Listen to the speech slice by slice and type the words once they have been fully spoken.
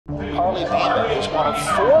Carley Beeman is one of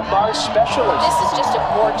 4 bar specialists. This is just a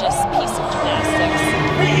gorgeous piece of gymnastics.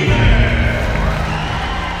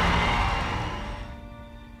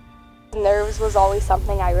 Nerves was always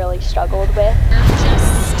something I really struggled with.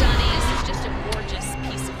 Just stunning. This is just a gorgeous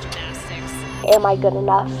piece of gymnastics. Am I good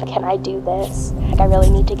enough? Can I do this? I really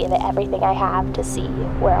need to give it everything I have to see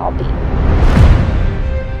where I'll be.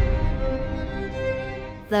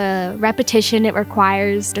 The repetition it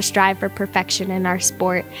requires to strive for perfection in our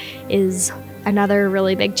sport is another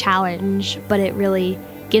really big challenge, but it really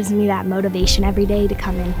gives me that motivation every day to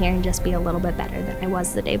come in here and just be a little bit better than I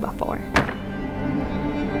was the day before.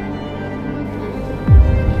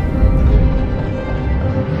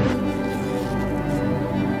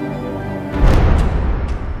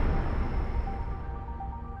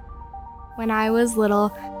 When I was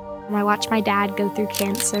little, I watched my dad go through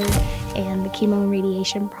cancer and the chemo and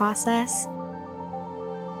radiation process.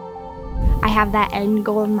 I have that end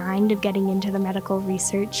goal in mind of getting into the medical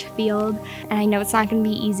research field, and I know it's not going to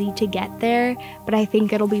be easy to get there, but I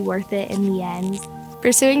think it'll be worth it in the end.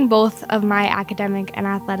 Pursuing both of my academic and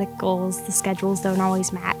athletic goals, the schedules don't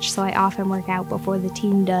always match, so I often work out before the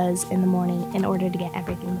team does in the morning in order to get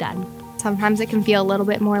everything done. Sometimes it can feel a little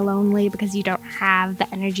bit more lonely because you don't have the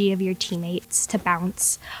energy of your teammates to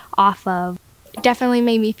bounce off of. It definitely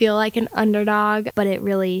made me feel like an underdog, but it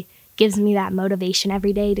really gives me that motivation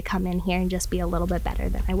every day to come in here and just be a little bit better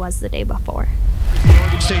than I was the day before. The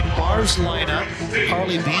Oregon State bars lineup.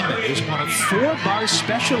 Carley Beeman is one of 4 bar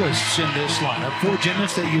specialists in this lineup. 4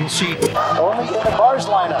 gymnasts that you will see only in the bars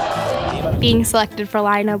lineup. Being selected for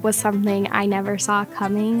lineup was something I never saw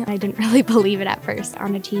coming. I didn't really believe it at first.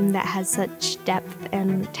 On a team that has such depth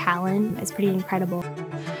and talent, it's pretty incredible.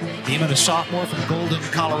 Beeman, a sophomore from Golden,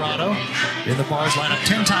 Colorado, in the bars lineup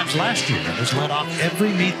 10 times last year and has led off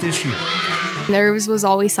every meet this year. Nerves was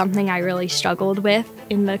always something I really struggled with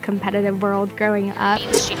in the competitive world growing up.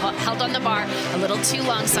 She held on the bar a little too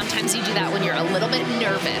long. Sometimes you do that when you're a little bit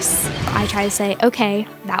nervous. I try to say, okay,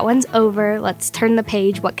 that one's over. Let's turn the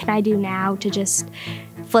page. What can I do now to just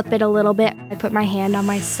flip it a little bit? I put my hand on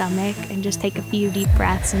my stomach and just take a few deep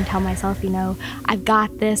breaths and tell myself, you know, I've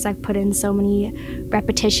got this. I've put in so many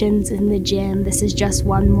repetitions in the gym. This is just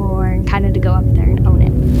one more, and kind of to go up there and own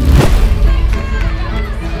it.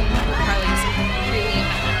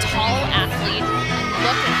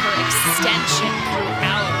 Extension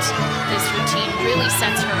throughout this routine really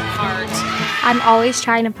sets her apart. I'm always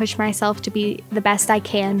trying to push myself to be the best I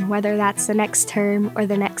can, whether that's the next term or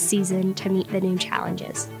the next season, to meet the new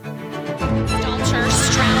challenges. Stalter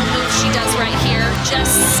straddle move she does right here,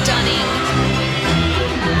 just stunning.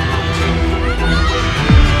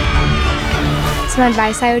 Some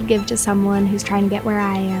advice I would give to someone who's trying to get where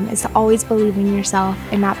I am is to always believe in yourself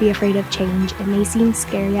and not be afraid of change. It may seem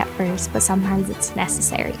scary at first, but sometimes it's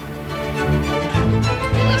necessary.